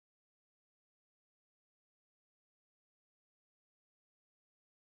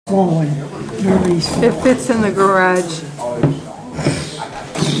going really slow. It fits in the garage.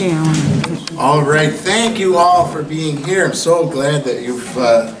 Yeah. All right, thank you all for being here. I'm so glad that you've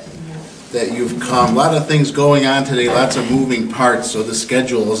come. A lot of things going on today, lots of moving parts, so the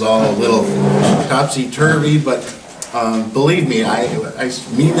schedule is all a little topsy-turvy, but believe me, I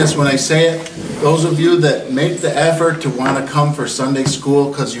mean this when I say it. Those of you that make the effort to want to come for Sunday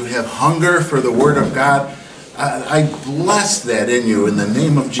school because you have hunger for the Word of God, I bless that in you in the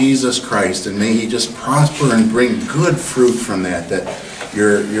name of Jesus Christ, and may He just prosper and bring good fruit from that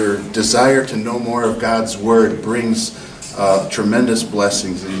your desire to know more of God's Word brings tremendous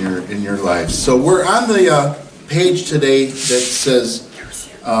blessings in your lives. So we're on the page today that says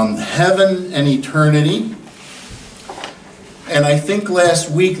Heaven and Eternity. And I think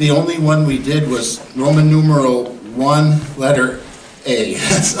last week the only one we did was Roman numeral 1, letter A.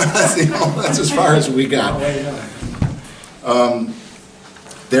 That's as far as we got.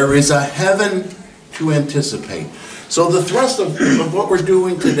 There is a heaven to anticipate. So the thrust of what we're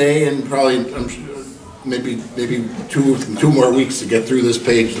doing today, and probably maybe two more weeks to get through this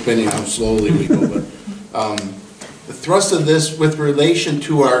page, depending on how slowly we go. But the thrust of this, with relation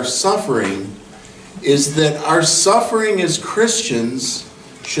to our suffering, is that our suffering as Christians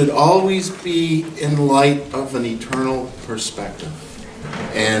should always be in light of an eternal perspective,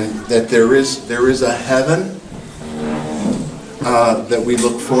 and that there is a heaven that we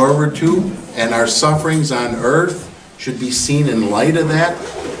look forward to, and our sufferings on earth should be seen in light of that.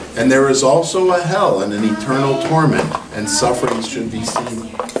 And there is also a hell and an eternal torment, and sufferings should be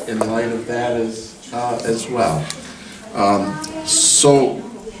seen in light of that as well. So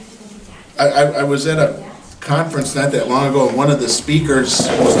I was at a conference not that long ago, and one of the speakers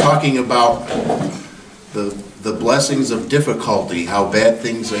was talking about the blessings of difficulty, how bad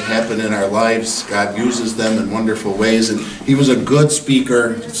things that happen in our lives, God uses them in wonderful ways. And he was a good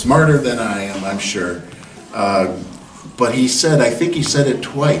speaker, smarter than I am, I'm sure. But he said, I think he said it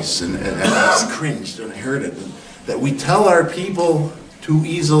twice, and I cringed when I heard it, that we tell our people too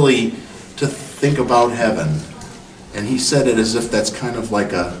easily to think about heaven. And he said it as if that's kind of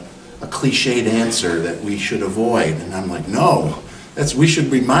like a cliched answer that we should avoid. And I'm like, no, we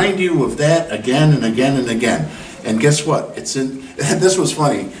should remind you of that again and again and again. And guess what? This was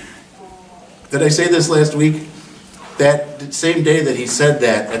funny. Did I say this last week? That same day that he said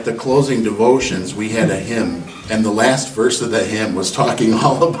that, at the closing devotions, we had a hymn, and the last verse of the hymn was talking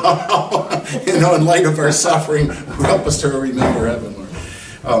all about how, in light of our suffering, help us to remember heaven, Lord.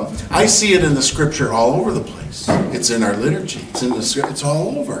 I see it in the Scripture all over the place. It's in our liturgy. It's in the. It's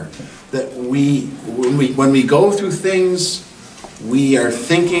all over. That when we go through things, we are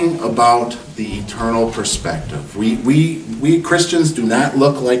thinking about the eternal perspective. We Christians do not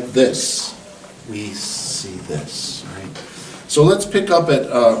look like this. We see this, right? So let's pick up at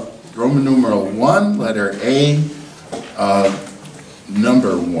Roman numeral 1, letter A,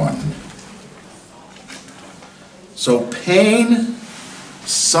 number 1. So pain,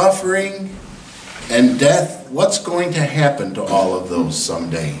 suffering, and death, what's going to happen to all of those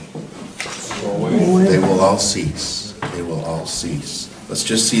someday? They will all cease. They will all cease. Let's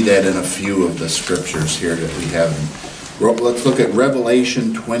just see that in a few of the scriptures here that we have. Let's look at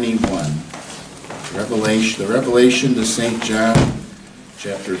Revelation 21. The Revelation to St. John,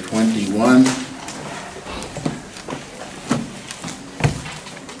 chapter 21.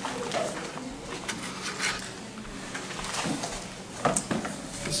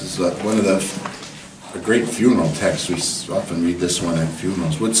 This is one of a great funeral text. We often read this one at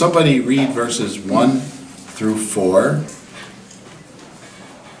funerals. Would somebody read verses 1 through 4?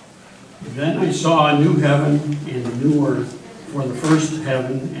 Then I saw a new heaven and a new earth, for the first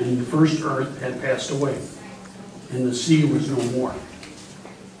heaven and the first earth had passed away, and the sea was no more.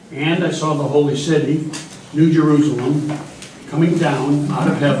 And I saw the holy city, New Jerusalem, coming down out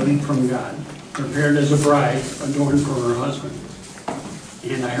of heaven from God, prepared as a bride adorned for her husband.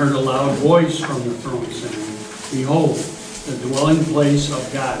 And I heard a loud voice from the throne saying, Behold, the dwelling place of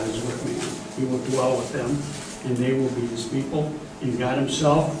God is with man. He will dwell with them, and they will be his people, and God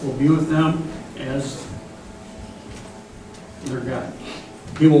himself will be with them as their God.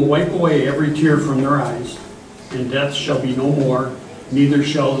 He will wipe away every tear from their eyes, and death shall be no more, neither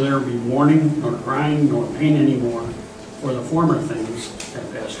shall there be mourning, nor crying, nor pain anymore, for the former things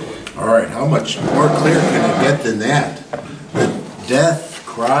have passed away. All right, how much more clear can it get than that? That death,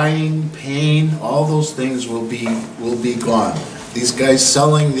 crying, pain, all those things will be gone. These guys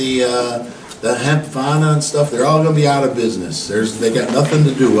selling the hemp fauna and stuff, they're all going to be out of business. They got nothing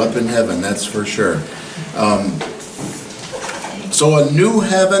to do up in heaven, that's for sure. So a new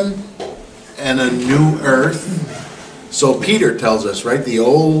heaven and a new earth. So Peter tells us, right, the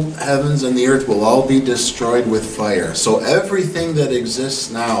old heavens and the earth will all be destroyed with fire. So everything that exists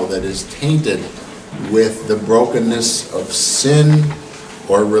now that is tainted with the brokenness of sin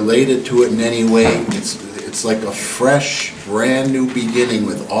or related to it in any way, it's like a fresh, brand new beginning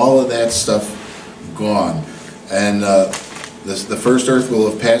with all of that stuff gone. And the first earth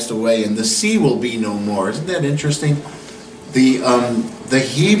will have passed away and the sea will be no more. Isn't that interesting? The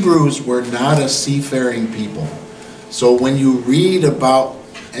Hebrews were not a seafaring people. So when you read about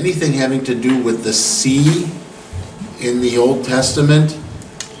anything having to do with the sea in the Old Testament,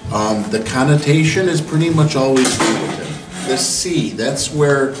 the connotation is pretty much always negative. The sea, that's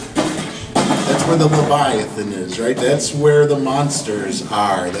where the Leviathan is, right? That's where the monsters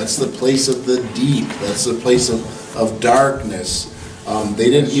are. That's the place of the deep. That's the place of darkness. They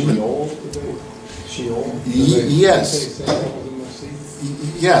didn't even... Sheol? Yes.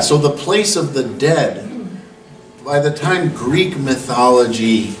 Yeah, so the place of the dead. By the time Greek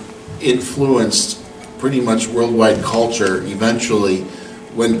mythology influenced pretty much worldwide culture, eventually,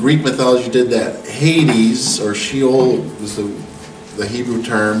 when Greek mythology did that, Hades, or Sheol was the Hebrew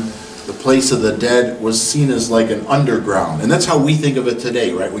term, the place of the dead was seen as like an underground. And that's how we think of it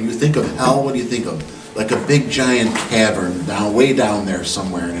today, right? When you think of hell, what do you think of? Like a big giant cavern way down there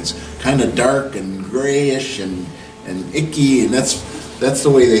somewhere, and it's kind of dark and grayish and icky, and that's the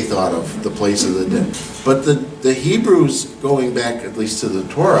way they thought of the place of the dead. But the Hebrews, going back at least to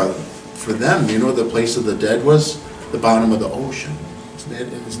the Torah, for them, you know, the place of the dead was the bottom of the ocean.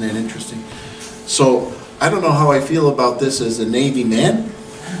 Isn't that interesting? So I don't know how I feel about this as a Navy man,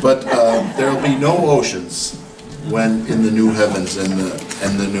 but there will be no oceans when in the new heavens and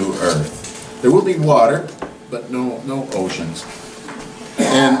the new earth. There will be water, but no oceans.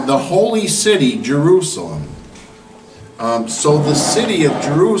 And the holy city, Jerusalem. So the city of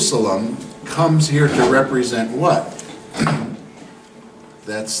Jerusalem comes here to represent what?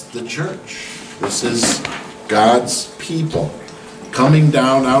 That's the church. This is God's people coming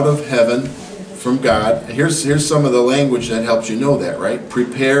down out of heaven from God. Here's some of the language that helps you know that, right?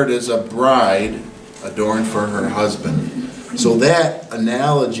 Prepared as a bride adorned for her husband. So that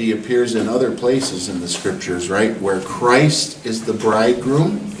analogy appears in other places in the scriptures, right? Where Christ is the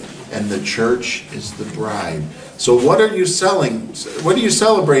bridegroom and the church is the bride. So what are you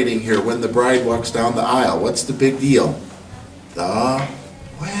celebrating here when the bride walks down the aisle? What's the big deal? The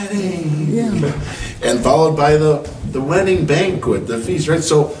wedding. Yeah. And followed by the wedding banquet, the feast, right?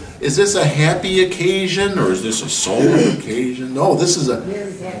 So is this a happy occasion or is this a solemn occasion? No, this is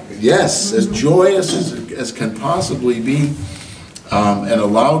yes, as joyous as can possibly be. And a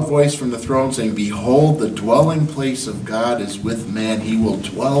loud voice from the throne saying, "Behold, the dwelling place of God is with man. He will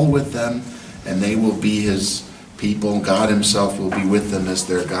dwell with them, and they will be his people. God himself will be with them as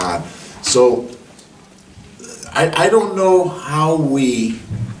their God." So I don't know how we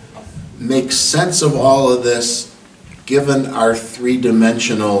make sense of all of this given our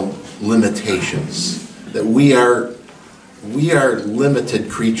three-dimensional limitations. That we are limited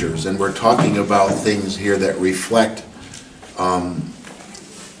creatures, and we're talking about things here that reflect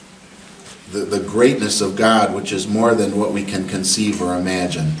the greatness of God, which is more than what we can conceive or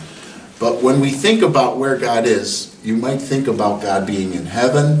imagine. But when we think about where God is, you might think about God being in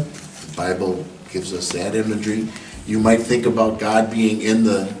heaven. The Bible gives us that imagery. You might think about God being in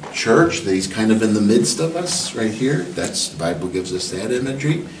the church, that he's kind of in the midst of us right here. The Bible gives us that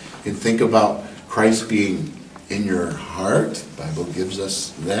imagery. You can think about Christ being in your heart. The Bible gives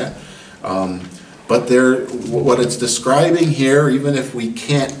us that. But what it's describing here, even if we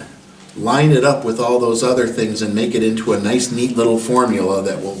can't line it up with all those other things and make it into a nice, neat little formula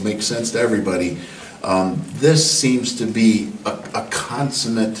that will make sense to everybody, this seems to be a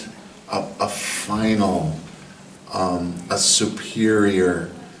consummate, a final, a superior,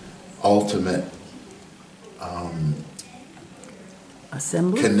 ultimate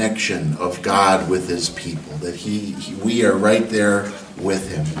Assembly? connection of God with his people. That we are right there with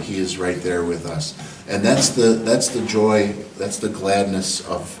him. He is right there with us. And that's the joy, that's the gladness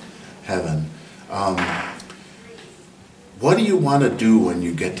of heaven. What do you want to do when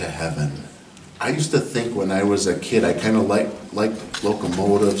you get to heaven? I used to think when I was a kid, I kind of liked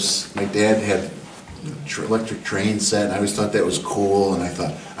locomotives. My dad had electric train set, and I always thought that was cool, and I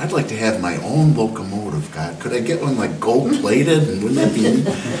thought, I'd like to have my own locomotive, God. Could I get one like gold-plated, and wouldn't that be neat?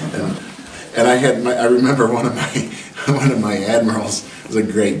 And I remember one of my admirals was a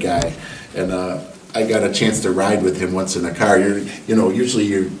great guy, and I got a chance to ride with him once in a car. Usually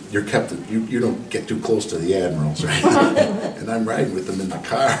you're kept, you don't get too close to the admirals, right? And I'm riding with him in the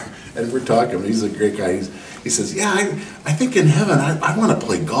car, and we're talking. He's a great guy. He says, "Yeah, I think in heaven I want to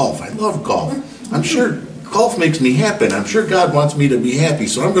play golf. I love golf. I'm sure golf makes me happy, and I'm sure God wants me to be happy,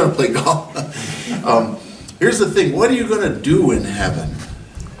 so I'm going to play golf. Here's the thing, what are you going to do in heaven?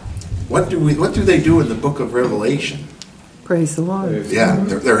 What do they do in the book of Revelation? Praise the Lord. Yeah,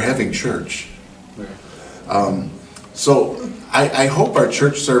 they're having church. So I hope our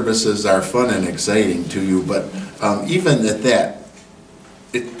church services are fun and exciting to you, but even at that,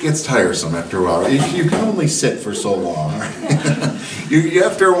 it gets tiresome after a while. You can only sit for so long. You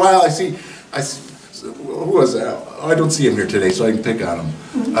after a while, who was that? I don't see him here today, so I can pick on him.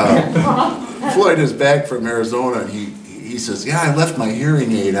 Floyd is back from Arizona, and he says, yeah, I left my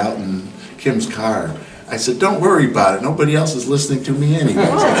hearing aid out in Kim's car. I said, don't worry about it. Nobody else is listening to me anyways.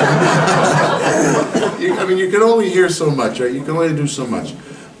 I mean, you can only hear so much, right? You can only do so much.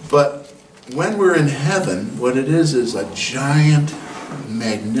 But when we're in heaven, what it is a giant,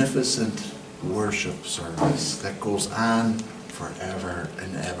 magnificent worship service that goes on forever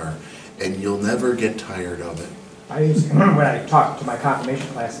and ever. And you'll never get tired of it. When I talked to my confirmation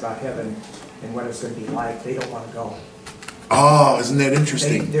class about heaven and what it's going to be like, they don't want to go. Oh, isn't that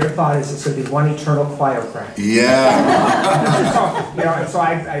interesting? Their thought is it's going to be one eternal choir practice. Yeah.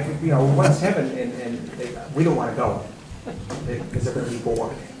 So once heaven, and we don't want to go because they're going to be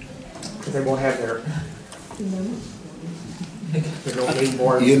bored because they won't have their little game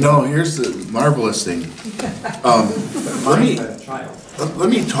board. Here's the marvelous thing. Let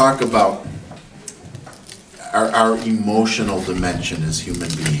me talk about our emotional dimension as human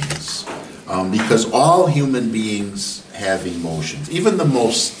beings, because all human beings have emotions. Even the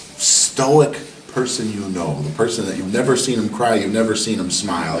most stoic person the person that you've never seen him cry, you've never seen him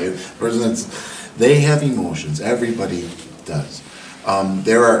smile, they have emotions. Everybody does.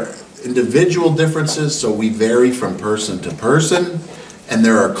 There are individual differences, so we vary from person to person, and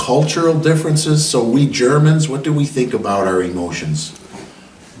there are cultural differences. So we Germans, what do we think about our emotions?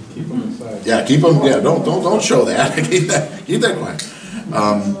 Keep them inside. Yeah, keep them. Yeah, don't show that. keep that quiet.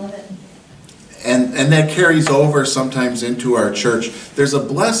 And that carries over sometimes into our church. There's a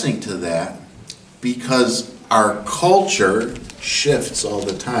blessing to that because our culture shifts all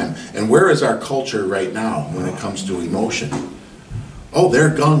the time. And where is our culture right now when it comes to emotion? Oh,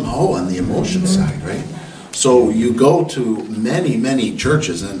 they're gung-ho on the emotion side, right? So you go to many, many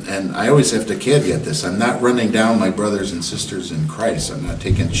churches, and I always have to caveat this. I'm not running down my brothers and sisters in Christ. I'm not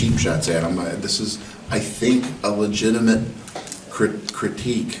taking cheap shots at them. This is, I think, a legitimate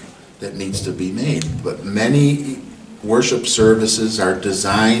critique that needs to be made. But many worship services are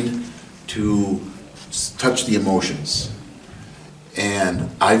designed to touch the emotions. And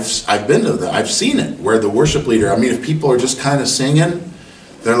I've been to that. I've seen it where the worship leader, if people are just kind of singing,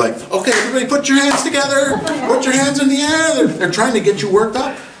 they're like, okay, everybody put your hands together, put your hands in the air. They're trying to get you worked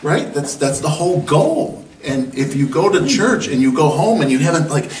up, right? That's the whole goal. And if you go to church and you go home and you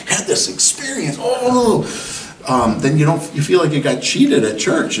haven't had this experience, then you feel like you got cheated at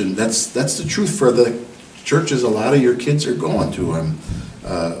church. And that's the truth for the churches a lot of your kids are going to.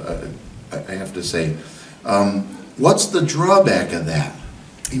 I have to say. What's the drawback of that?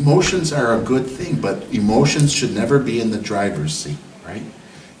 Emotions are a good thing, but emotions should never be in the driver's seat, right?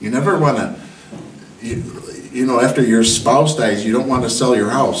 You never want to, after your spouse dies, you don't want to sell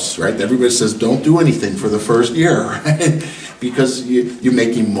your house, right? Everybody says don't do anything for the first year, right? Because you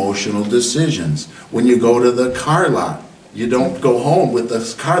make emotional decisions. When you go to the car lot, you don't go home with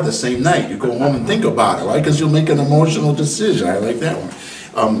the car the same night. You go home and think about it, right? Because you'll make an emotional decision. I like that one.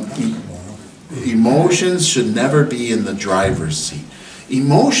 Emotions should never be in the driver's seat.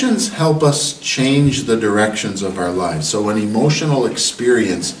 Emotions help us change the directions of our lives. So an emotional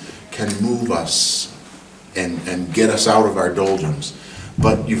experience can move us and get us out of our doldrums.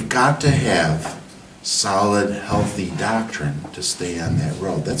 But you've got to have solid, healthy doctrine to stay on that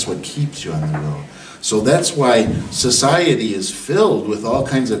road. That's what keeps you on the road. So that's why society is filled with all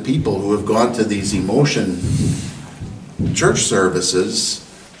kinds of people who have gone to these emotion church services,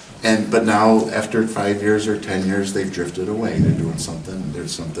 but now after 5 years or 10 years, they've drifted away. They're doing something.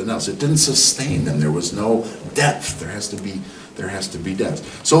 There's something else. It didn't sustain them. There was no depth. There has to be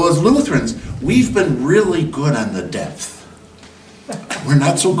depth. So as Lutherans, we've been really good on the depth. We're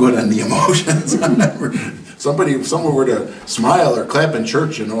not so good on the emotions. If someone were to smile or clap in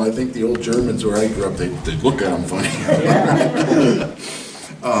church, I think the old Germans where I grew up, they'd look at them funny.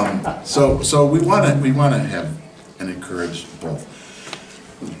 So we want to have and encourage both.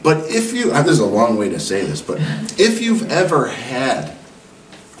 But this is a long way to say this, but if you've ever had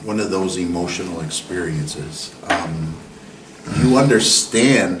one of those emotional experiences, you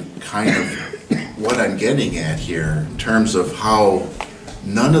understand kind of what I'm getting at here in terms of how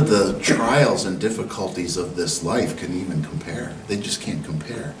none of the trials and difficulties of this life can even compare. They just can't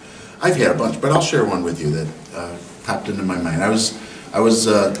compare. I've had a bunch, but I'll share one with you that popped into my mind. I was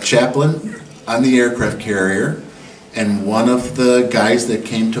a chaplain on the aircraft carrier, and one of the guys that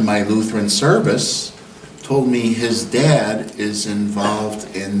came to my Lutheran service told me his dad is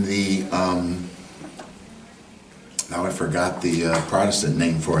involved in the, now I forgot the Protestant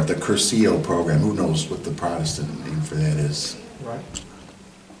name for it, the Curcio program. Who knows what the Protestant name for that is? Right.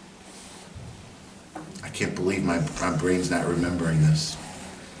 I can't believe my brain's not remembering this.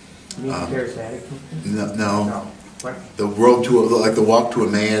 You mean charismatic? No. No. What? The road to, like the walk to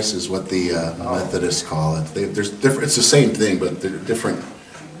Emmaus is what the Methodists call it. There's different. It's the same thing, but different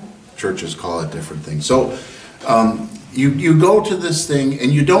churches call it different things. So you go to this thing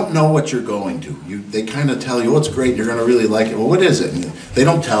and you don't know what you're going to. They kind of tell you, oh, it's great, you're going to really like it. Well, what is it? And they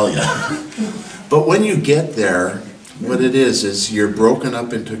don't tell you. But when you get there, what it is you're broken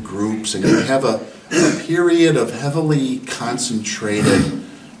up into groups, and you have a period of heavily concentrated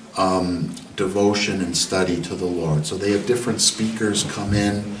devotion and study to the Lord. So they have different speakers come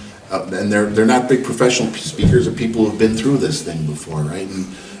in, and they're not big professional speakers, or people who've been through this thing before, right?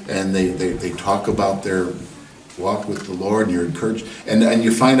 And they talk about their walk with the Lord, and you're encouraged. And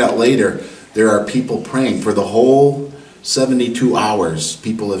you find out later there are people praying for the whole 72 hours.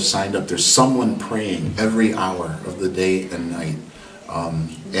 People have signed up. There's someone praying every hour of the day and night.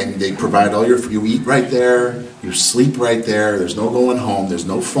 And they provide all you eat right there, you sleep right there, there's no going home, there's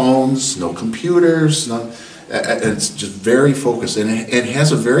no phones, no computers, it's just very focused, and it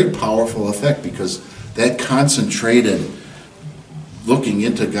has a very powerful effect, because that concentrated looking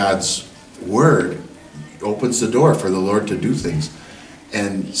into God's Word opens the door for the Lord to do things.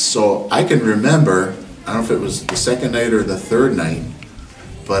 And so I can remember, I don't know if it was the second night or the third night,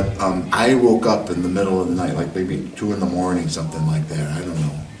 but I woke up in the middle of the night, like maybe 2 in the morning, something like that, I don't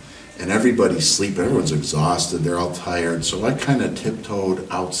know. And everybody's sleeping, everyone's exhausted, they're all tired. So I kind of tiptoed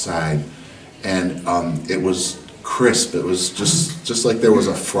outside, and it was crisp. It was just like there was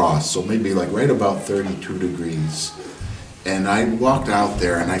a frost, so maybe like right about 32 degrees. And I walked out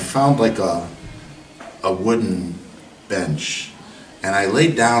there, and I found like a wooden bench. And I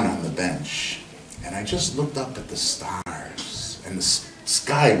laid down on the bench, and I just looked up at the stars, and the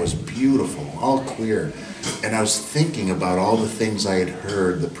sky was beautiful, all clear, and I was thinking about all the things I had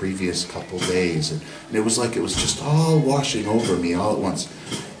heard the previous couple days, and it was like it was just all washing over me all at once,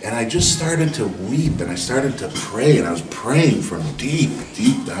 and I just started to weep, and I started to pray, and I was praying from deep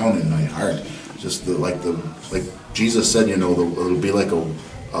down in my heart, just like Jesus said, you know, it'll be like a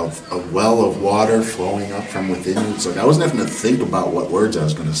well of water flowing up from within you. It's like I wasn't having to think about what words I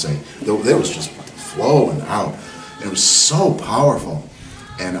was going to say. It was just flowing out. It was so powerful.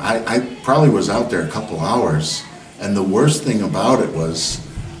 And I probably was out there a couple hours, and the worst thing about it was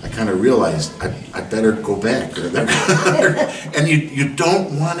I kind of realized I better go back. And you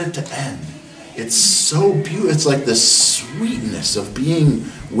don't want it to end. It's so beautiful. It's like the sweetness of being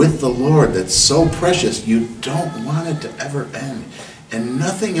with the Lord that's so precious. You don't want it to ever end. And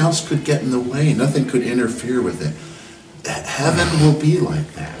nothing else could get in the way. Nothing could interfere with it. Heaven will be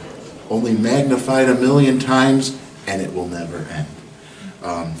like that. Only magnified 1,000,000 times, and it will never end.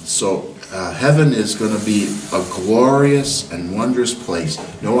 So heaven is going to be a glorious and wondrous place.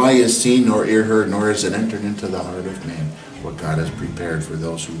 No eye has seen, nor ear heard, nor has it entered into the heart of man what God has prepared for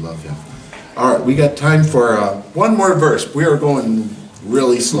those who love Him. All right, we got time for one more verse. We are going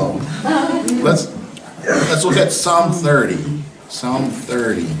really slow. Let's look at Psalm 30. Psalm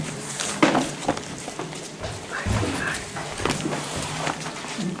 30.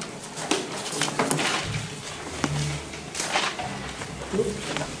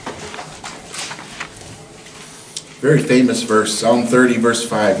 Very famous verse, Psalm 30, verse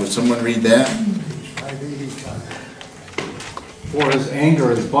 5. Would someone read that? For His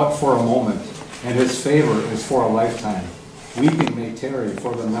anger is but for a moment, and His favor is for a lifetime. Weeping may tarry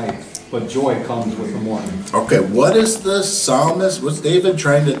for the night, but joy comes with the morning. Okay, what is the psalmist, what's David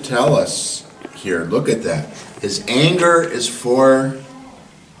trying to tell us here? Look at that. His anger is for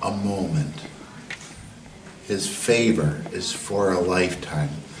a moment. His favor is for a lifetime.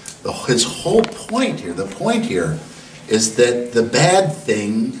 His whole point here, the point here, is that the bad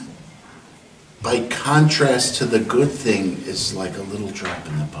thing, by contrast to the good thing, is like a little drop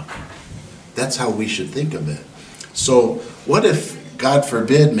in the bucket. That's how we should think of it. So what if, God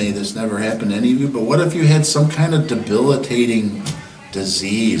forbid, may this never happen to any of you, but what if you had some kind of debilitating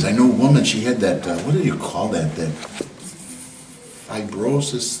disease? I know a woman, she had that, what do you call that,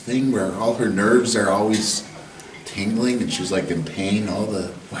 fibrosis thing where all her nerves are always tingling, and she was like in pain all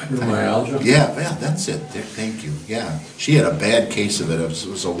the time. Fibromyalgia? Yeah, well, that's it. Thank you. Yeah, she had a bad case of it. It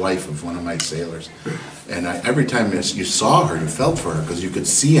was a wife of one of my sailors, and every time you saw her, you felt for her because you could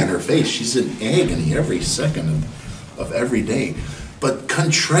see on her face she's in agony every second of every day. But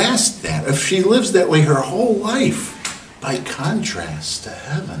contrast that, if she lives that way her whole life, by contrast to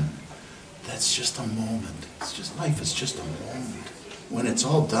heaven, that's just a moment. It's just life is just a moment. When it's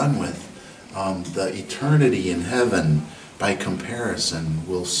all done with, the eternity in heaven, by comparison,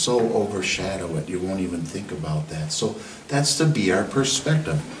 will so overshadow it, you won't even think about that. So that's to be our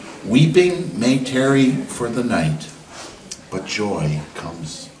perspective. Weeping may tarry for the night, but joy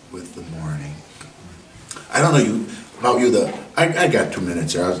comes with the morning. I don't know about you, I got 2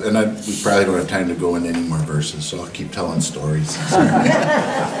 minutes here, we probably don't have time to go into any more verses, so I'll keep telling stories.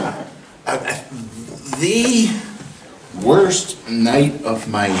 The worst night of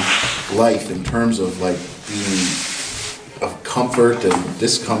my life in terms of like being of comfort and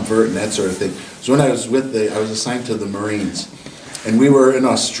discomfort and that sort of thing was when I was assigned to the Marines, and we were in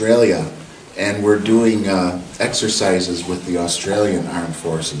Australia, and we're doing exercises with the Australian Armed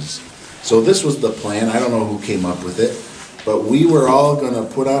Forces. So this was the plan. I don't know who came up with it, but we were all going to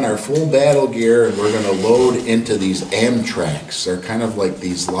put on our full battle gear, and we're going to load into these Amtraks. They're kind of like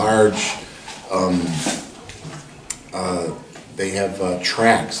these large, they have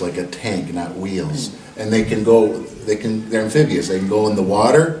tracks like a tank, not wheels. And they're amphibious. They can go in the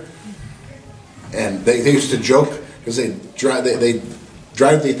water. And they used to joke, because they drive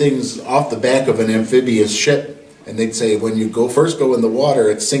the things off the back of an amphibious ship. And they'd say, when you first go in the water,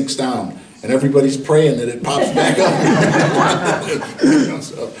 it sinks down. And everybody's praying that it pops back up.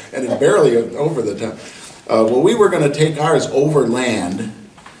 So, and it's barely over the top. Well, we were going to take ours overland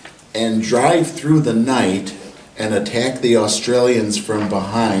and drive through the night and attack the Australians from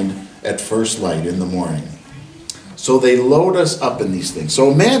behind at first light in the morning. So they load us up in these things. So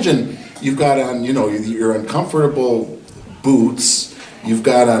imagine you've got on, your uncomfortable boots. You've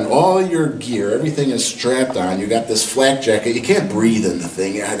got on all your gear, everything is strapped on, you got this flak jacket, you can't breathe in the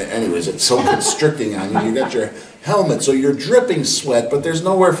thing, anyways, it's so constricting on you, you got your helmet, so you're dripping sweat, but there's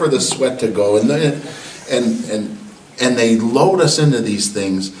nowhere for the sweat to go, and they load us into these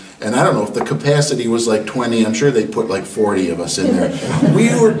things, and I don't know if the capacity was like 20, I'm sure they put like 40 of us in there.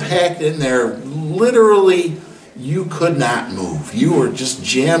 We were packed in there, literally, you could not move. You were just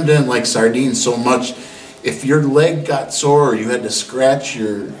jammed in like sardines so much. If your leg got sore or you had to scratch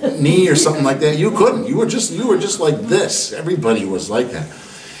your knee or something like that, you couldn't. You were just like this. Everybody was like that.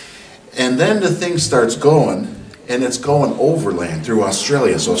 And then the thing starts going, and it's going overland through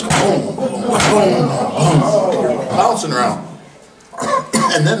Australia. So it's going boom, boom, boom, boom, bouncing around.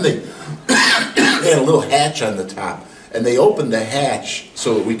 And then they had a little hatch on the top, and they opened the hatch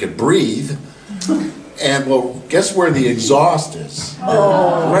so that we could breathe. And well, guess where the exhaust is?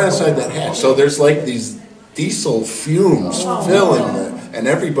 Right inside that hatch. So there's like these diesel fumes filling it, and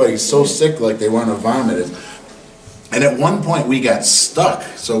everybody's so sick like they want to vomit it. And at one point we got stuck.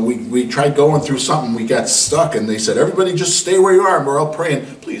 So we tried going through something, we got stuck, and they said, everybody just stay where you are. And we're all praying,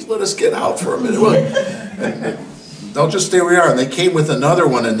 please let us get out for a minute. They'll just stay where you are. And they came with another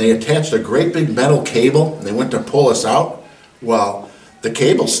one, and they attached a great big metal cable, and they went to pull us out. Well, the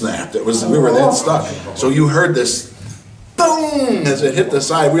cable snapped. We were that stuck. So you heard this boom as it hit the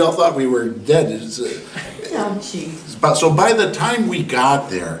side. We all thought we were dead. So by the time we got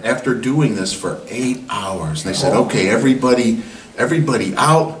there, after doing this for 8 hours, they said, okay, everybody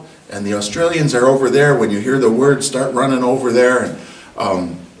out, and the Australians are over there. When you hear the word, start running over there.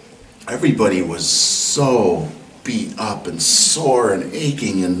 And everybody was so beat up and sore and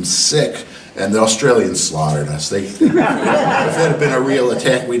aching and sick. And the Australians slaughtered us. If it had been a real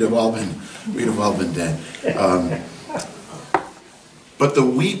attack, we'd have all been dead. But the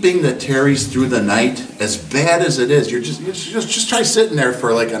weeping that tarries through the night, as bad as it is, you just try sitting there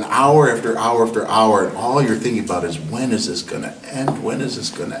for like an hour after hour after hour, and all you're thinking about is, when is this going to end? When is this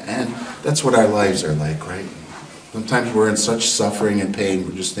going to end? That's what our lives are like, right? Sometimes we're in such suffering and pain,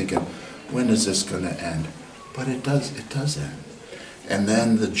 we're just thinking, when is this going to end? But it does end. And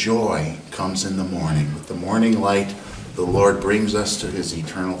then the joy comes in the morning. With the morning light, the Lord brings us to his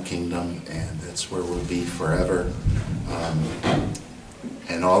eternal kingdom, and that's where we'll be forever.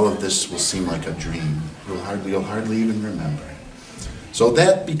 And all of this will seem like a dream. You'll hardly even remember it. So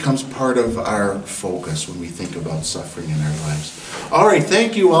that becomes part of our focus when we think about suffering in our lives. All right,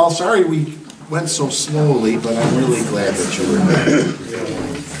 thank you all. Sorry we went so slowly, but I'm really glad that you were there.